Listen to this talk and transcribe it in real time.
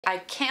I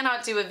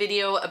cannot do a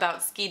video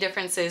about ski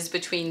differences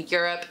between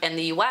Europe and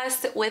the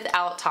US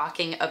without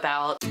talking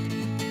about...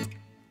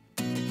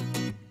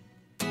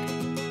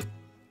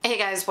 Hey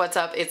guys, what's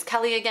up? It's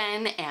Kelly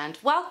again, and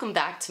welcome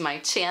back to my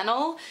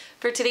channel.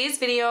 For today's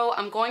video,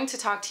 I'm going to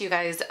talk to you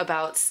guys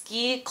about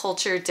ski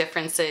culture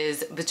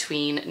differences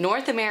between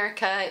North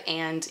America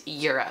and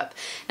Europe.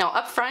 Now,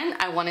 up front,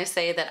 I want to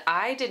say that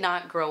I did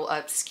not grow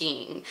up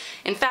skiing.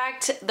 In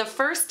fact, the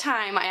first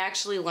time I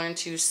actually learned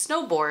to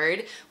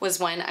snowboard was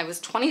when I was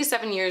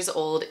 27 years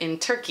old in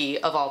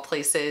Turkey, of all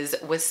places,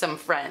 with some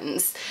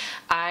friends.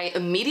 I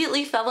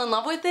immediately fell in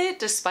love with it,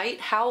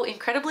 despite how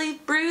incredibly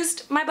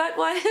bruised my butt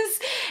was,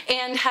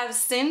 and have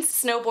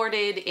since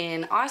snowboarded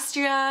in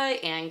Austria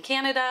and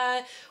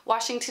Canada,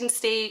 Washington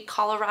State,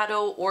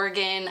 Colorado,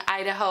 Oregon,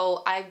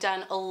 Idaho. I've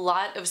done a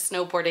lot of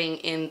snowboarding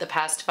in the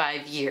past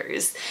 5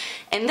 years.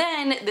 And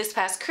then this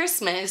past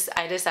Christmas,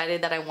 I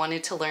decided that I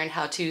wanted to learn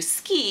how to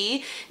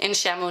ski in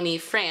Chamonix,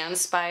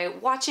 France by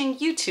watching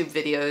YouTube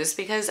videos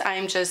because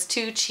I'm just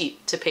too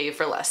cheap to pay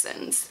for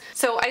lessons.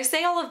 So I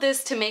say all of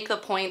this to make the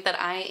point that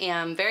I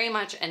am very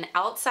much an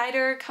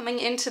outsider coming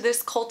into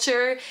this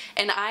culture,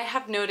 and I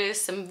have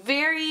noticed some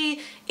very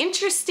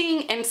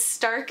interesting and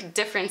stark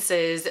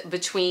differences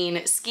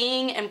between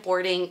skiing and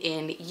boarding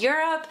in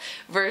Europe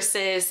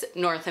versus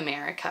North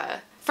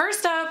America.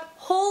 First up,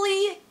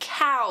 holy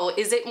cow,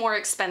 is it more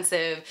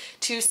expensive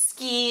to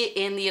ski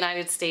in the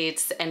United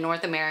States and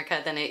North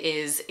America than it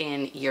is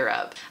in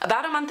Europe.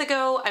 About a month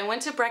ago, I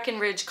went to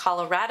Breckenridge,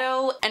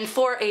 Colorado, and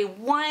for a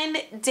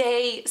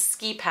one-day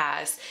ski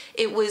pass,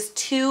 it was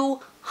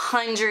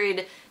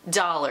 $200.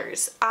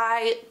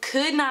 I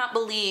could not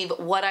believe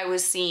what I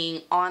was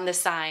seeing on the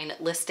sign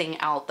listing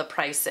out the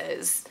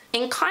prices.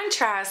 In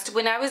contrast,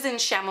 when I was in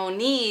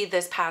Chamonix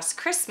this past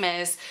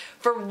Christmas,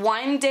 for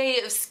one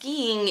day of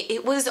skiing,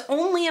 it was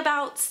only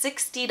about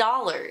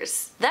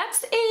 $60.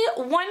 That's a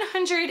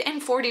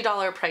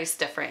 $140 price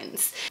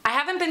difference. I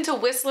haven't been to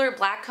Whistler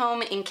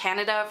Blackcomb in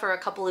Canada for a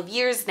couple of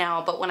years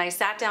now, but when I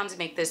sat down to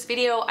make this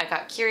video, I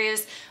got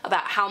curious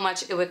about how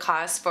much it would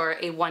cost for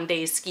a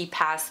one-day ski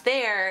pass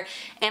there,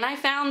 and I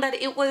found that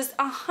it was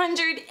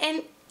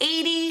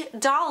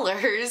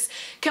 $180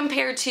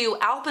 compared to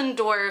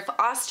Alpendorf,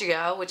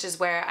 Austria, which is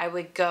where I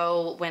would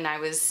go when I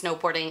was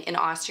snowboarding in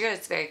Austria.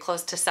 It's very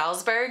close to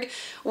Salzburg,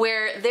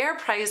 where their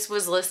price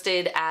was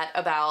listed at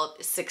about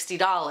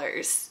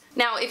 $60.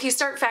 Now, if you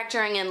start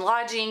factoring in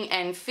lodging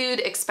and food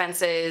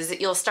expenses,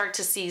 you'll start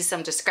to see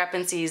some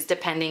discrepancies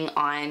depending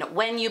on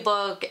when you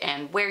book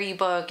and where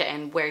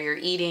you're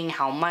eating,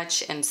 how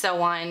much, and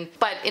so on.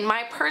 But in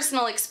my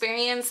personal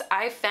experience,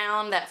 I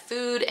found that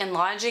food and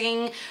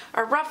lodging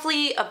are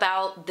roughly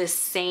about the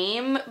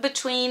same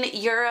between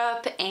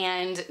Europe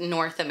and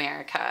North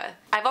America.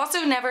 I've also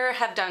never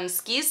have done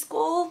ski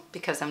school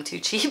because I'm too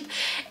cheap,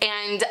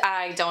 and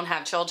I don't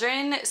have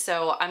children,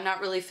 so I'm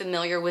not really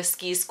familiar with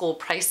ski school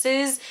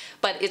prices,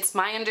 but it's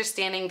my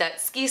understanding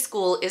that ski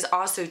school is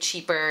also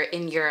cheaper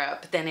in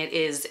Europe than it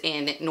is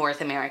in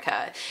North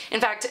America. In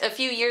fact, a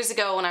few years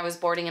ago when I was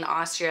boarding in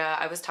Austria,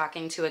 I was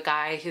talking to a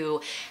guy who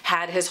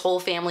had his whole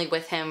family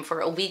with him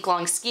for a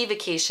week-long ski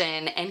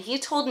vacation, and he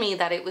told me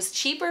that it was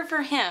cheaper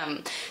for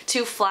him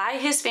to fly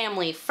his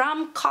family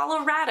from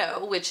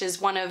Colorado, which is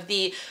one of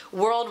the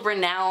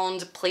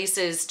world-renowned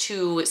places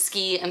to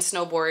ski and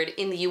snowboard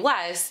in the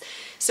US,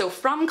 so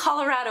from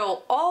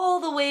Colorado all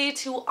the way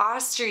to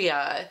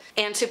Austria,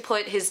 and to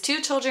put his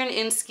 2 children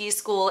in ski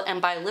school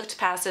and buy lift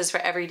passes for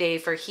every day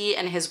for he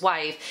and his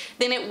wife,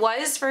 than it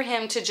was for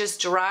him to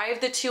just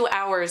drive the 2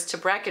 hours to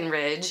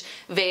Breckenridge,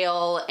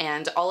 Vail,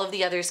 and all of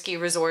the other ski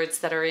resorts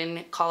that are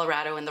in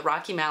Colorado in the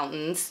Rocky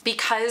Mountains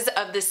because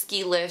of the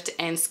ski lift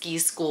and ski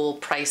school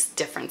price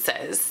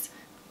differences.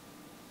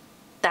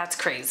 That's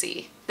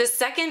crazy. The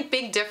second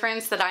big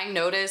difference that I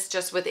noticed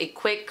just with a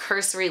quick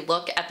cursory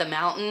look at the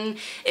mountain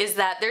is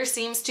that there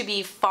seems to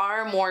be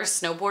far more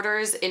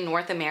snowboarders in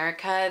North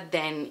America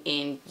than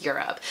in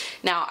Europe.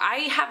 Now,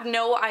 I have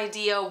no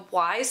idea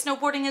why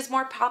snowboarding is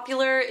more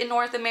popular in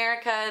North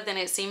America than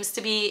it seems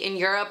to be in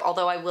Europe,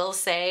 although I will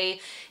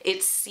say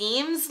it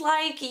seems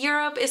like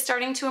Europe is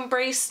starting to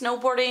embrace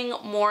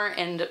snowboarding more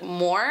and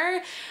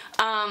more.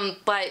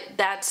 But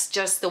that's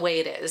just the way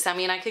it is. I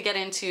mean, I could get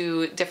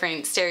into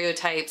different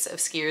stereotypes of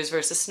skiers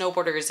versus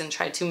snowboarders and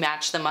try to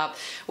match them up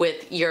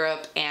with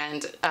Europe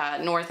and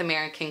North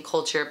American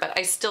culture, but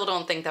I still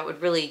don't think that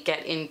would really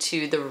get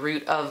into the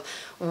root of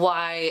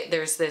why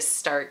there's this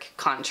stark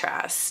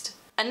contrast.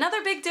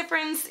 Another big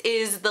difference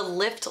is the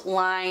lift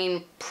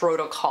line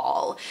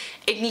protocol.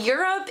 In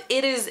Europe,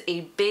 it is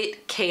a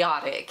bit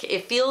chaotic.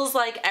 It feels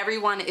like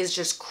everyone is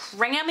just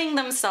cramming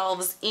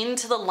themselves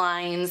into the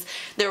lines.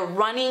 They're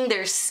running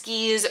their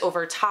skis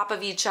over top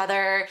of each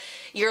other.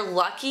 You're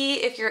lucky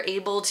if you're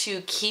able to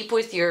keep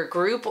with your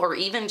group or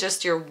even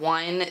just your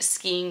one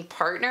skiing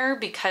partner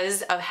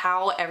because of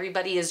how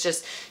everybody is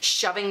just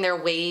shoving their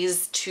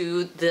ways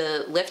to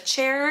the lift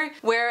chair.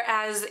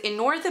 Whereas in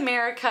North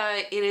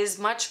America, it is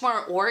much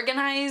more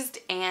organized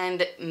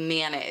and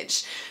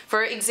managed.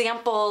 For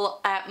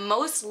example, at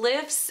most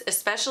lifts,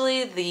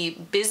 especially the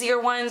busier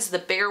ones, the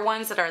bigger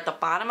ones that are at the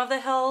bottom of the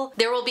hill,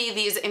 there will be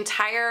these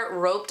entire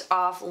roped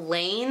off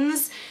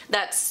lanes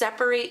that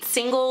separate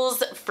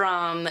singles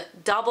from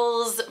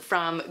doubles,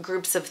 from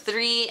groups of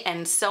 3,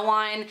 and so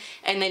on.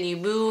 And then you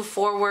move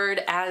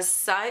forward as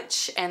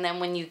such. And then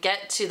when you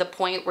get to the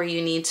point where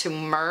you need to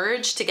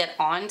merge to get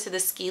onto the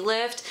ski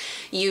lift,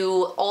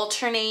 you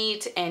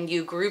alternate and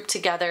you group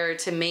together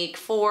to make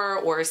 4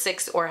 or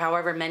 6 or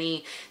however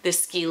many the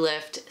ski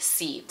lift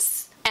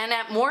seats. And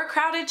at more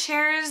crowded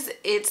chairs,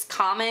 it's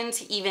common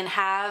to even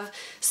have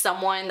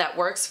someone that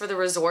works for the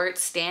resort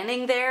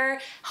standing there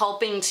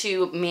helping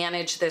to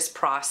manage this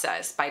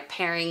process by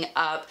pairing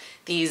up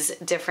these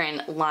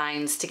different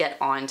lines to get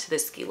onto the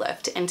ski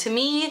lift. And to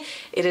me,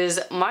 it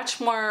is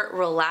much more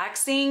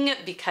relaxing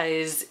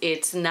because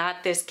it's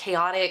not this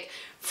chaotic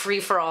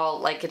free-for-all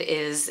like it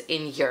is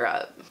in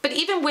Europe. But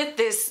even with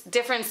this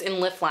difference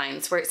in lift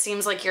lines, where it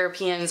seems like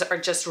Europeans are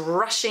just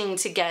rushing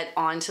to get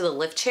onto the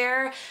lift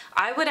chair,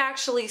 I would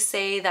actually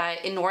say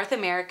that in North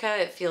America,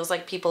 it feels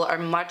like people are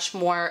much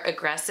more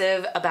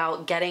aggressive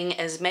about getting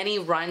as many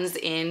runs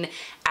in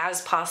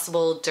as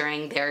possible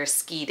during their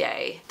ski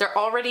day. They're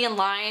already in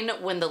line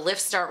when the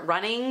lifts start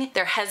running.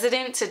 They're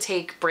hesitant to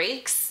take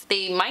breaks.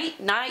 They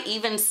might not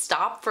even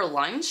stop for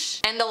lunch,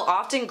 and they'll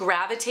often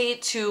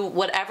gravitate to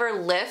whatever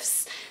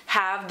lifts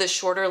have the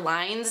shorter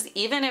lines.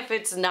 Even if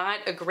it's not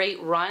a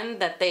great run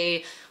that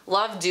they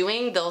love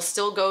doing, they'll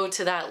still go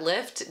to that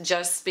lift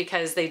just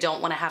because they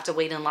don't want to have to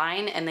wait in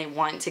line and they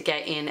want to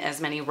get in as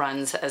many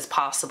runs as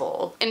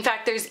possible. In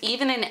fact, there's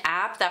even an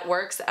app that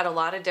works at a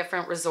lot of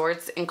different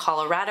resorts in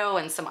Colorado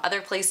and some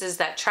other places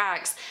that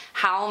tracks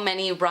how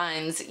many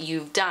runs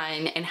you've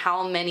done and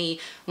how many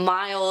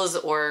miles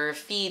or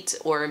feet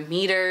or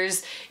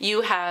meters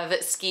you have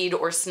skied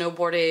or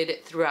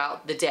snowboarded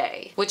throughout the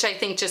day, which I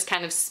think just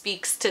kind of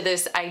speaks to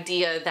this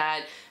idea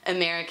that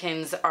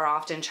Americans are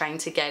often trying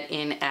to get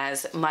in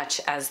as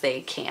much as they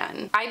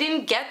can. I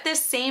didn't get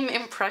this same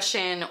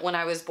impression when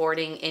I was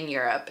boarding in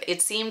Europe. It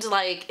seemed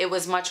like it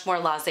was much more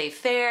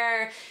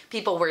laissez-faire.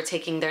 People were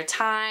taking their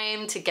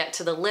time to get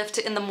to the lift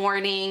in the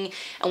morning,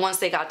 and once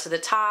they got to the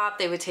top,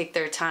 they would take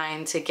their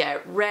time to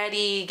get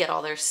ready, get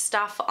all their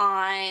stuff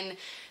on.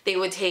 They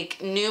would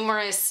take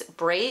numerous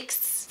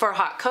breaks for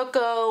hot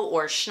cocoa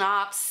or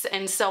schnapps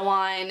and so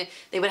on.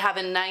 They would have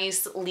a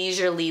nice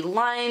leisurely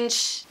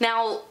lunch.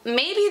 Now,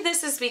 maybe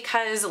this is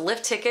because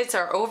lift tickets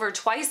are over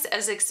twice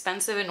as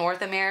expensive in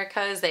North America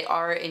as they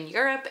are in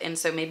Europe, and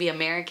so maybe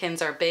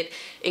Americans are a bit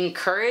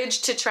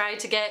encouraged to try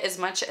to get as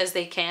much as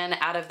they can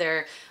out of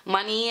their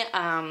money,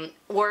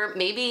 or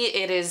maybe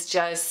it is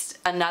just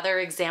another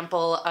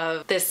example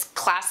of this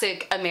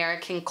classic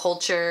American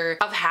culture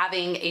of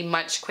having a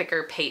much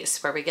quicker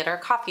pace, where we get our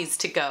coffees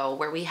to go,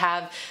 where we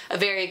have a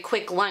very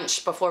quick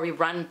lunch before we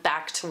run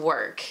back to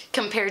work,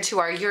 compared to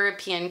our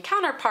European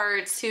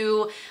counterparts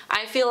who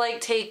I feel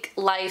like take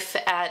life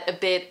at a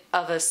bit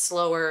of a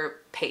slower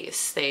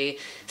pace. They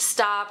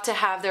stop to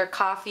have their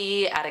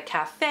coffee at a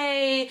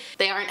cafe.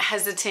 They aren't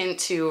hesitant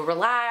to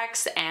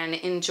relax and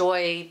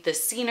enjoy the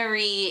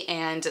scenery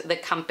and the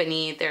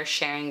company they're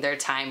sharing their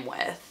time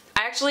with.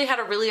 I actually had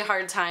a really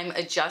hard time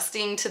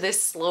adjusting to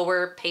this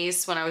slower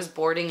pace when I was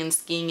boarding and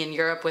skiing in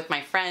Europe with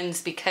my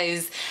friends,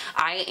 because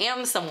I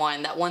am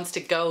someone that wants to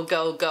go,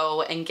 go,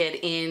 go and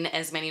get in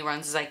as many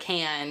runs as I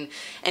can.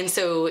 And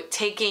so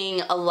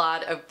taking a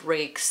lot of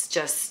breaks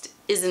just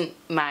isn't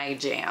my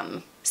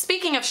jam.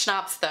 Speaking of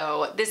schnapps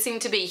though, this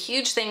seemed to be a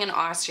huge thing in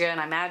Austria, and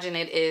I imagine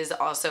it is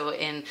also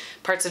in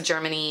parts of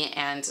Germany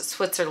and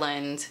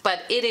Switzerland,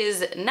 but it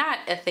is not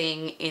a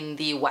thing in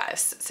the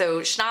US.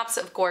 So schnapps,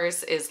 of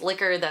course, is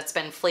liquor that's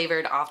been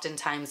flavored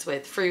oftentimes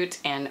with fruit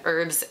and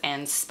herbs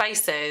and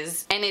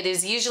spices, and it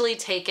is usually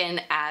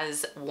taken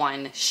as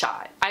one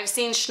shot. I've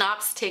seen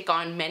schnapps take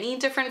on many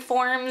different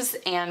forms,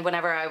 and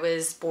whenever I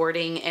was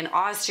boarding in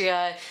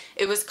Austria,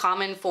 it was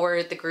common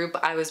for the group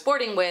I was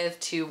boarding with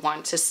to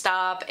want to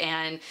stop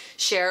and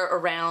share a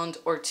round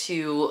or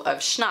two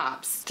of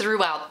schnapps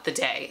throughout the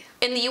day.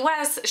 In the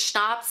US,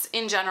 schnapps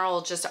in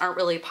general just aren't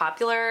really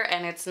popular,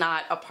 and it's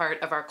not a part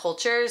of our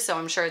culture, so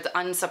I'm sure it's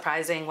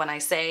unsurprising when I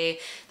say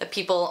that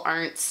people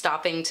aren't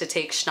stopping to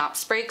take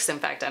schnapps breaks. In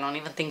fact, I don't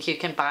even think you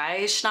can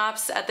buy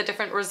schnapps at the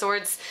different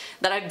resorts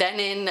that I've been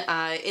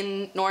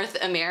in North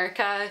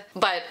America,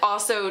 but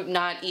also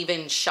not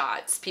even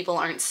shots. People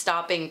aren't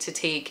stopping to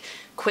take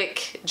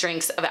quick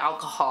drinks of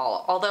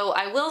alcohol. Although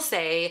I will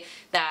say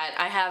that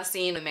I have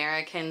seen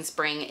Americans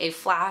bring a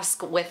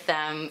flask with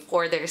them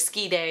for their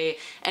ski day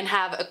and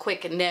have a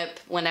quick nip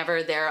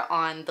whenever they're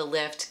on the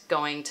lift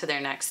going to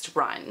their next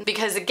run.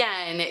 Because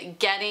again,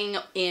 getting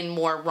in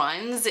more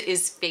runs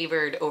is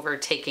favored over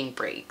taking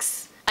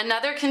breaks.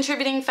 Another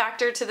contributing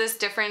factor to this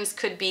difference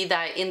could be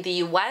that in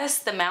the US,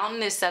 the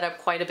mountain is set up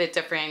quite a bit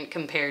different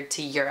compared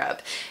to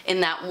Europe,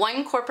 in that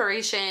one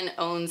corporation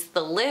owns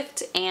the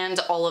lift and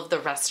all of the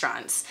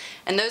restaurants.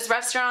 And those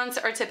restaurants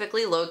are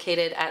typically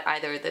located at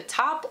either the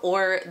top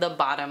or the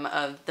bottom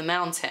of the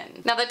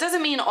mountain. Now, that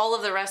doesn't mean all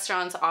of the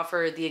restaurants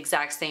offer the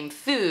exact same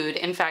food.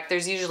 In fact,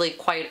 there's usually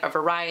quite a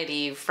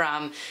variety,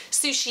 from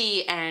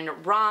sushi and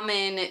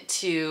ramen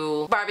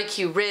to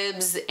barbecue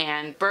ribs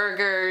and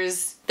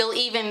burgers. They'll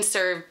even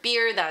serve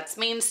beer that's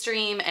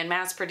mainstream and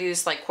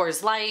mass-produced like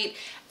Coors Light,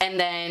 and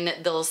then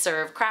they'll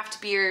serve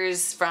craft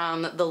beers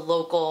from the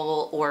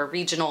local or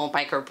regional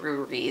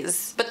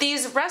microbreweries. But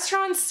these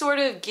restaurants sort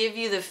of give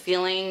you the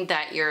feeling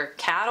that you're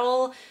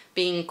cattle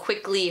being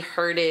quickly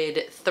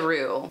herded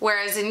through.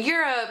 Whereas in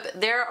Europe,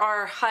 there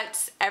are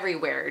huts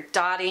everywhere,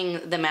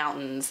 dotting the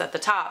mountains, at the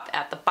top,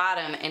 at the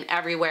bottom, and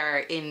everywhere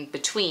in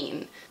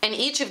between. And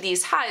each of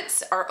these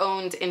huts are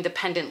owned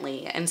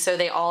independently, and so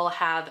they all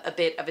have a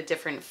bit of a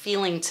different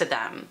feeling to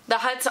them. The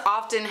huts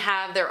often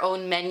have their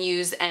own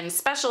menus and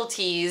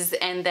specialties,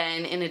 and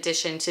then in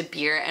addition to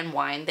beer and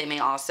wine, they may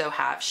also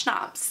have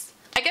schnapps.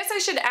 I guess I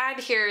should add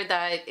here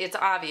that it's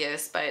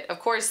obvious, but of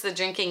course the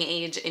drinking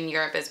age in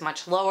Europe is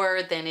much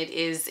lower than it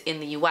is in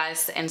the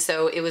US, and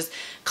so it was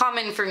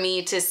common for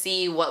me to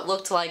see what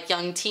looked like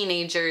young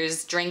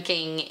teenagers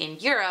drinking in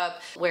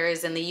Europe,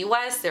 whereas in the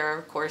US there are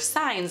of course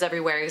signs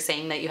everywhere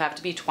saying that you have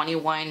to be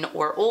 21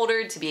 or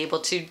older to be able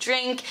to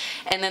drink,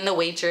 and then the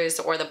waitress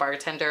or the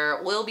bartender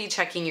will be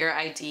checking your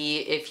ID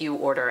if you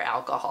order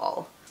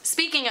alcohol.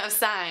 Speaking of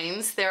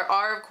signs, there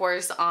are of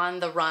course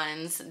on the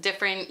runs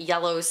different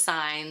yellow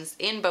signs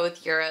in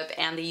both Europe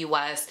and the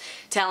US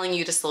telling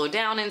you to slow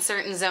down in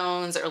certain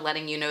zones or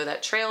letting you know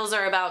that trails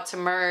are about to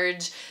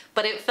merge.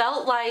 But it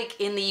felt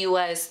like in the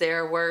US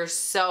there were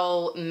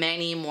so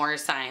many more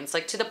signs,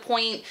 like to the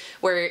point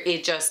where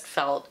it just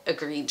felt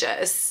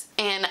egregious.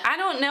 And I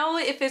don't know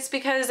if it's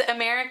because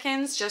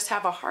Americans just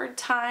have a hard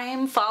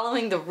time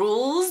following the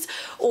rules,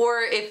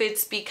 or if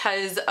it's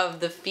because of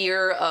the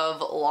fear of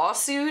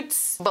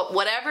lawsuits. But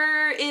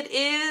whatever it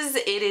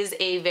is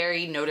a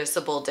very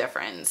noticeable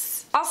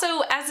difference.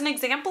 Also, as an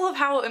example of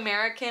how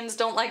Americans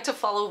don't like to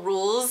follow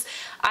rules,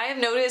 I have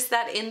noticed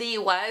that in the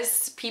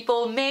US,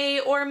 people may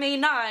or may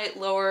not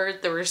lower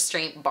the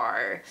restraint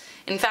bar.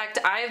 In fact,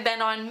 I've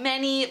been on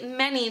many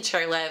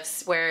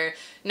chairlifts where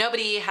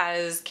nobody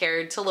has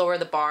cared to lower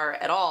the bar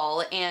at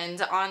all,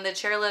 and on the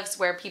chairlifts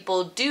where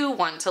people do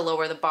want to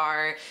lower the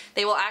bar,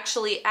 they will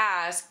actually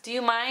ask, do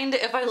you mind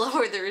if I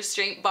lower the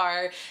restraint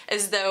bar,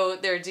 as though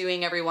they're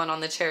doing everyone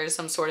on the chair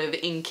some sort of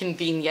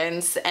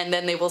inconvenience, and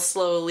then they will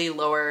slowly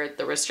lower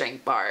the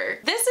restraint bar.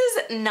 This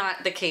is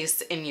not the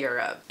case in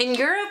Europe. In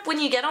Europe,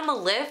 when you get on the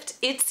lift,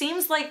 it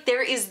seems like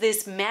there is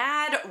this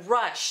mad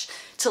rush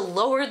to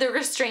lower the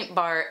restraint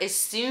bar as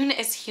soon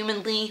as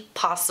humanly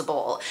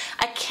possible.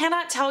 I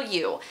cannot tell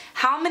you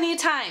how many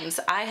times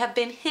I have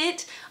been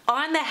hit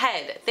on the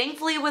head,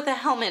 thankfully with a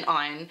helmet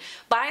on,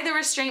 by the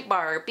restraint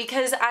bar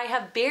because I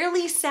have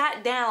barely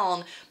sat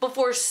down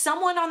before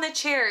someone on the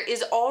chair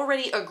is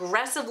already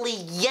aggressively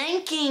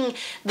yanking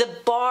the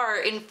bar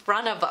in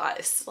front of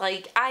us.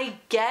 Like, I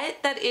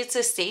get that it's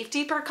a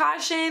safety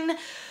precaution,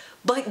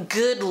 but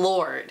good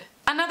Lord.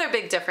 Another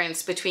big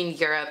difference between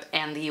Europe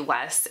and the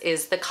US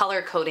is the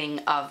color coding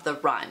of the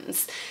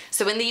runs.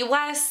 So in the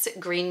US,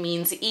 green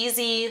means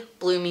easy,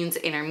 blue means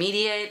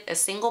intermediate, a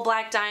single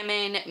black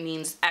diamond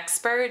means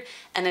expert,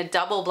 and a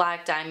double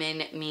black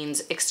diamond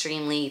means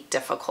extremely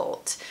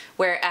difficult.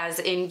 Whereas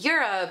in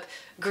Europe,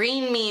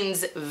 green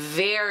means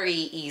very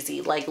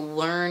easy, like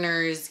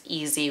learner's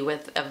easy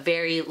with a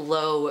very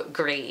low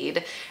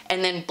grade.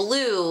 And then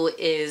blue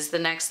is the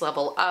next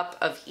level up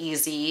of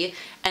easy.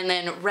 And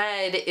then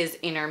red is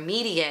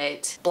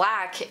intermediate.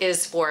 Black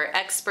is for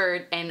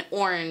expert, and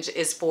orange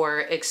is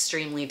for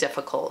extremely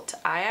difficult.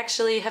 I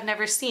actually have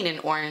never seen an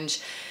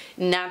orange,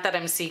 not that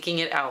I'm seeking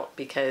it out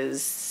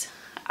because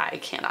I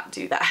cannot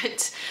do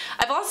that.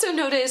 I've also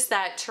noticed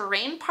that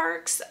terrain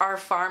parks are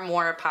far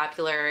more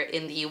popular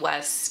in the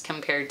US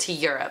compared to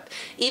Europe.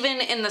 Even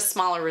in the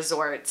smaller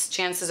resorts,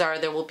 chances are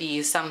there will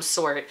be some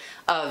sort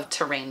of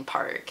terrain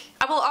park.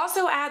 I will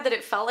also add that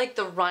it felt like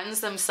the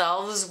runs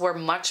themselves were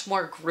much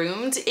more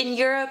groomed in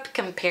Europe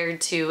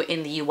compared to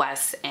in the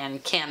US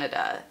and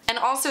Canada. And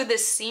also the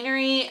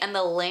scenery and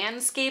the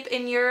landscape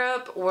in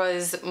Europe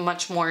was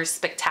much more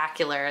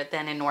spectacular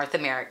than in North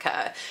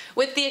America,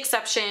 with the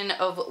exception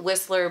of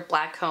Whistler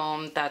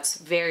Blackcomb, that's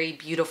very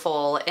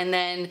beautiful. And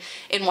then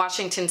in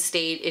Washington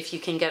State, if you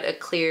can get a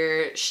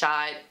clear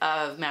shot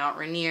of Mount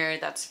Rainier,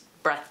 that's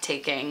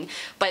breathtaking.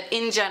 But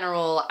in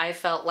general, I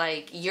felt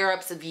like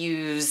Europe's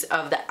views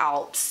of the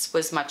Alps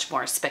was much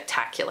more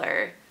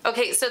spectacular.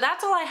 Okay, so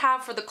that's all I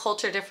have for the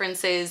culture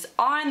differences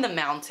on the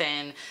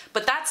mountain,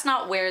 but that's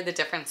not where the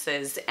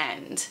differences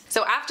end.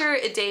 So after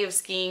a day of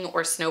skiing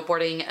or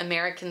snowboarding,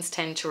 Americans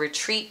tend to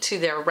retreat to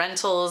their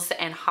rentals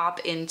and hop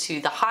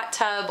into the hot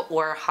tub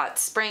or hot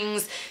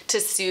springs to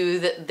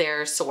soothe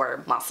their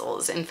sore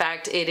muscles. In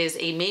fact, it is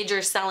a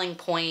major selling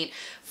point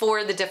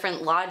for the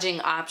different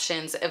lodging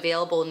options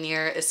available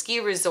near a ski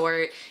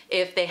resort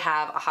if they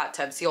have a hot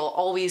tub. So you'll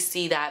always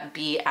see that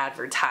be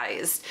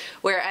advertised.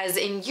 Whereas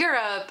in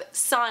Europe,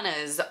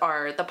 saunas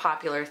are the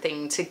popular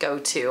thing to go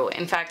to.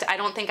 In fact, I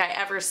don't think I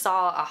ever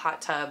saw a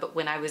hot tub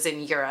when I was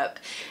in Europe.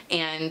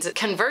 And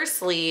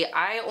conversely,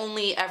 I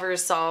only ever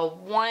saw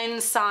one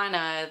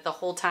sauna the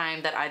whole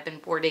time that I've been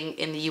boarding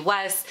in the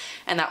US,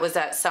 and that was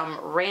at some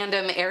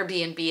random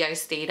Airbnb I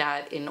stayed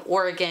at in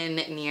Oregon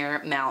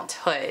near Mount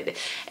Hood.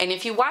 And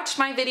if you watched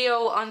my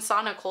video on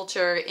sauna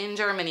culture in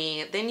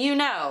Germany, then you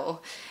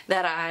know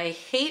that I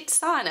hate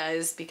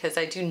saunas because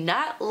I do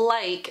not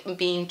like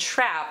being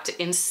trapped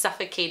in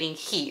suffocating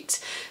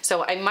heat.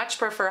 So I much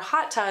prefer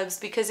hot tubs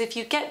because if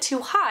you get too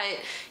hot,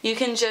 you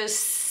can just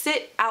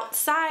sit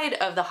outside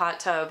of the hot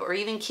tub or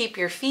even keep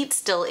your feet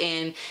still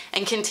in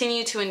and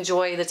continue to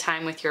enjoy the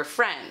time with your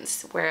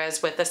friends.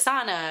 Whereas with a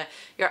sauna,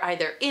 you're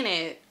either in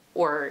it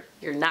or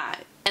you're not.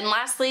 And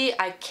lastly,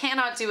 I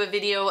cannot do a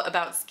video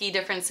about ski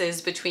differences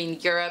between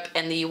Europe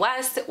and the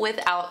US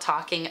without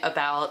talking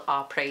about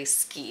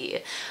après-ski.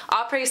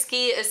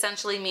 Après-ski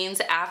essentially means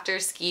after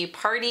ski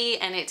party,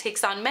 and it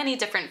takes on many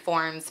different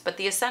forms, but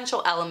the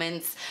essential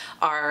elements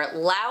are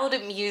loud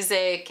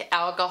music,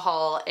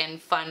 alcohol, and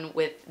fun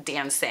with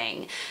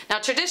dancing. Now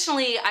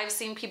traditionally, I've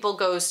seen people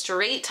go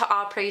straight to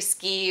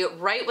après-ski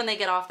right when they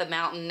get off the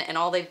mountain, and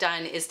all they've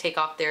done is take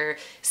off their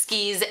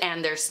skis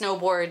and their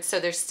snowboards,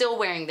 so they're still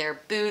wearing their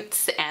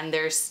boots and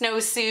their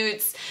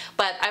snowsuits,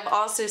 but I've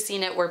also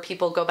seen it where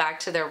people go back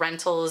to their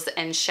rentals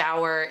and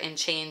shower and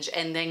change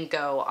and then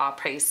go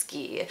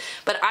après-ski.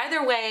 But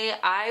either way,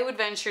 I would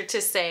venture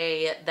to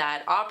say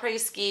that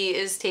après-ski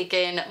is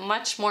taken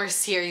much more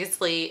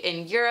seriously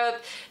in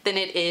Europe than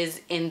it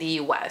is in the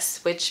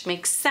US, which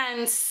makes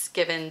sense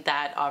given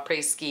that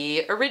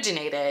après-ski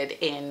originated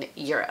in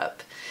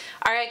Europe.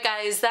 Alright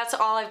guys, that's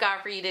all I've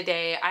got for you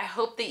today. I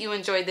hope that you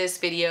enjoyed this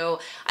video.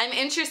 I'm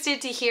interested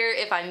to hear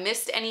if I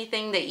missed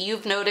anything that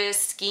you've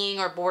noticed skiing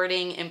or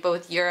boarding in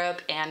both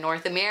Europe and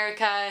North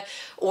America,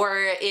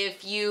 or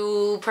if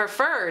you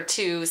prefer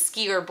to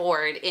ski or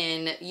board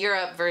in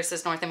Europe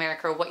versus North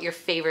America, or what your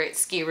favorite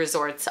ski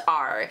resorts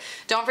are.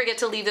 Don't forget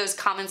to leave those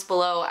comments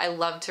below. I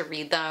love to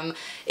read them.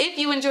 If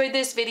you enjoyed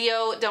this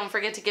video, don't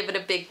forget to give it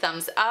a big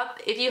thumbs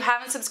up. If you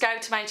haven't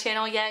subscribed to my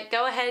channel yet,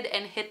 go ahead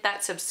and hit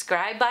that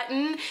subscribe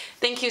button.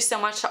 Thank you so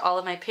much to all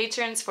of my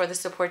patrons for the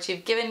support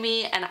you've given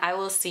me, and I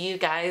will see you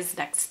guys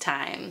next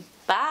time.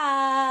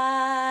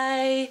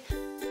 Bye!